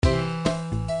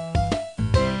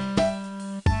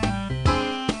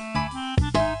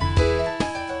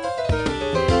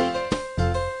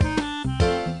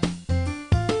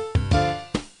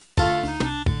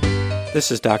This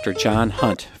is Dr. John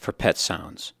Hunt for Pet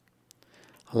Sounds.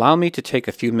 Allow me to take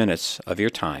a few minutes of your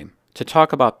time to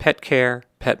talk about pet care,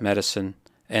 pet medicine,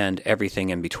 and everything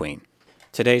in between.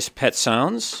 Today's Pet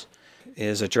Sounds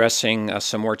is addressing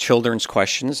some more children's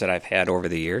questions that I've had over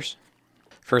the years.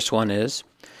 First one is,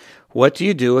 what do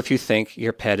you do if you think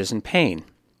your pet is in pain?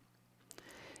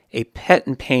 A pet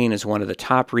in pain is one of the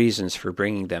top reasons for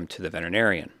bringing them to the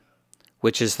veterinarian,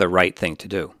 which is the right thing to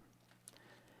do.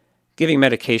 Giving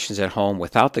medications at home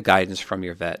without the guidance from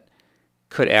your vet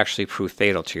could actually prove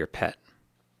fatal to your pet.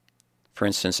 For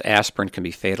instance, aspirin can be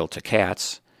fatal to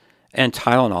cats, and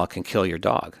Tylenol can kill your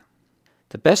dog.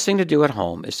 The best thing to do at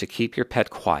home is to keep your pet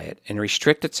quiet and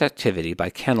restrict its activity by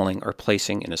kenneling or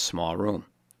placing in a small room.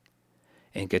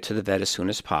 And get to the vet as soon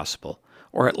as possible,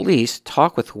 or at least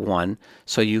talk with one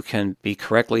so you can be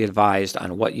correctly advised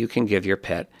on what you can give your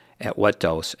pet at what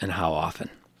dose and how often.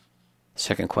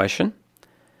 Second question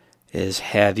is,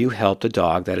 have you helped a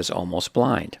dog that is almost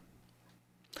blind?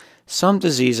 Some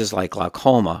diseases like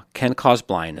glaucoma can cause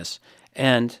blindness,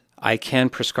 and I can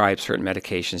prescribe certain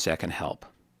medications that can help.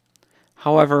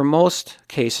 However, most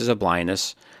cases of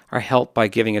blindness are helped by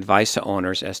giving advice to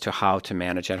owners as to how to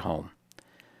manage at home.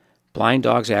 Blind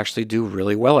dogs actually do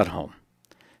really well at home.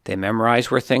 They memorize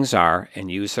where things are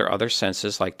and use their other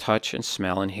senses like touch and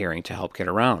smell and hearing to help get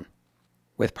around.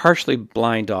 With partially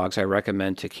blind dogs, I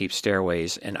recommend to keep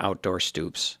stairways and outdoor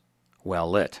stoops well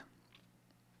lit.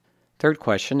 Third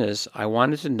question is, I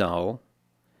wanted to know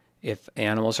if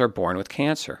animals are born with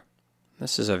cancer.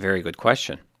 This is a very good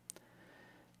question.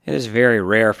 It is very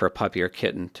rare for a puppy or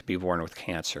kitten to be born with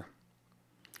cancer.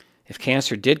 If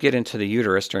cancer did get into the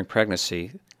uterus during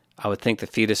pregnancy, I would think the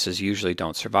fetuses usually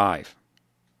don't survive.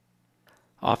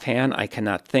 Offhand, I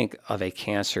cannot think of a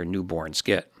cancer newborns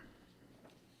get.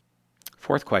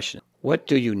 Fourth question, what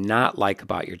do you not like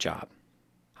about your job?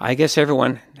 I guess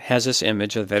everyone has this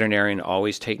image of the veterinarian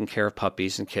always taking care of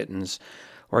puppies and kittens,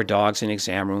 or dogs in the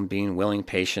exam room being willing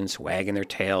patients, wagging their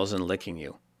tails and licking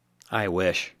you. I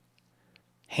wish.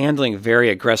 Handling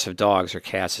very aggressive dogs or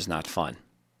cats is not fun,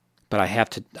 but I have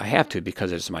to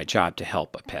because it is my job to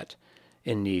help a pet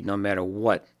in need, no matter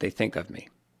what they think of me.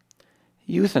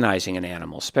 Euthanizing an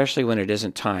animal, especially when it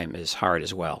isn't time, is hard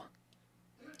as well.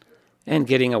 And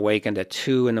getting awakened at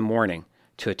 2 a.m.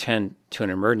 to attend to an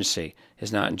emergency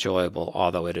is not enjoyable,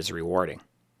 although it is rewarding.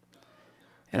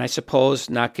 And I suppose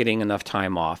not getting enough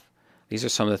time off. These are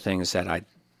some of the things that I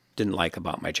didn't like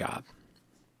about my job.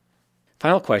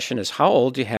 Final question is, how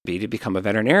old do you have to be to become a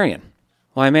veterinarian?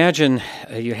 Well, I imagine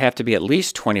you have to be at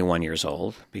least 21 years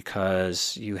old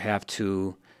because you have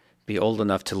to be old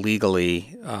enough to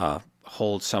legally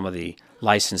hold some of the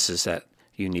licenses that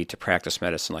you need to practice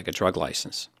medicine, like a drug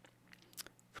license.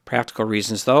 For practical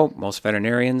reasons, though, most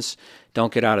veterinarians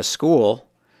don't get out of school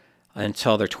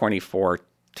until they're 24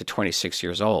 to 26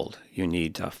 years old. You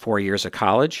need 4 years of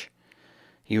college,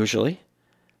 usually,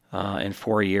 and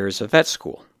 4 years of vet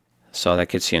school. So that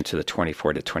gets you into the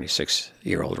 24 to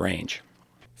 26-year-old range.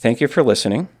 Thank you for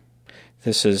listening.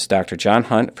 This is Dr. John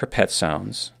Hunt for Pet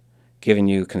Sounds, giving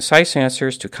you concise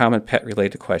answers to common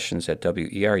pet-related questions at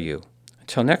WERU.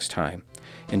 Until next time,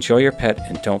 enjoy your pet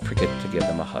and don't forget to give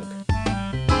them a hug.